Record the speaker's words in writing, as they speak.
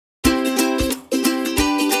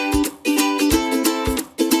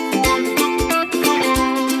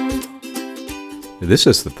This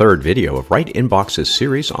is the third video of Right Inbox's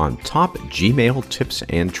series on top Gmail tips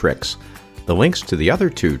and tricks. The links to the other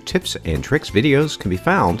two tips and tricks videos can be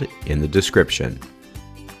found in the description.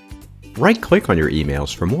 Right-click on your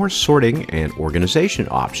emails for more sorting and organization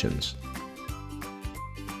options.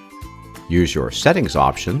 Use your Settings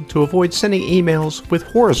option to avoid sending emails with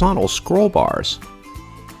horizontal scroll bars.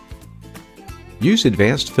 Use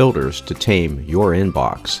advanced filters to tame your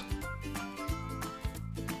inbox.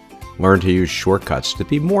 Learn to use shortcuts to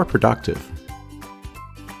be more productive.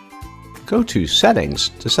 Go to Settings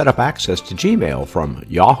to set up access to Gmail from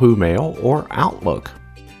Yahoo Mail or Outlook.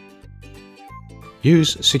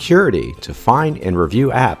 Use Security to find and review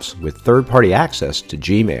apps with third-party access to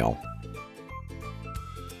Gmail.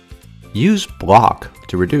 Use Block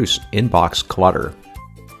to reduce inbox clutter.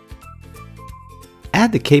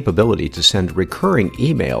 Add the capability to send recurring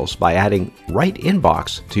emails by adding Right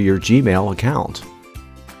Inbox to your Gmail account.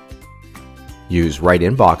 Use Right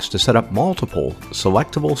Inbox to set up multiple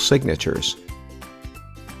selectable signatures.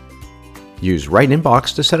 Use Right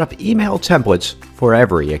Inbox to set up email templates for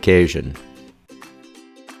every occasion.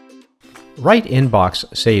 Right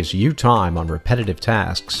Inbox saves you time on repetitive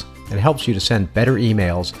tasks and helps you to send better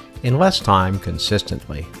emails in less time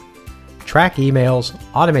consistently. Track emails,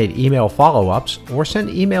 automate email follow-ups, or send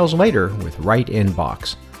emails later with Right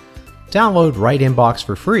Inbox. Download Right Inbox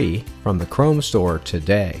for free from the Chrome Store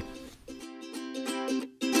today.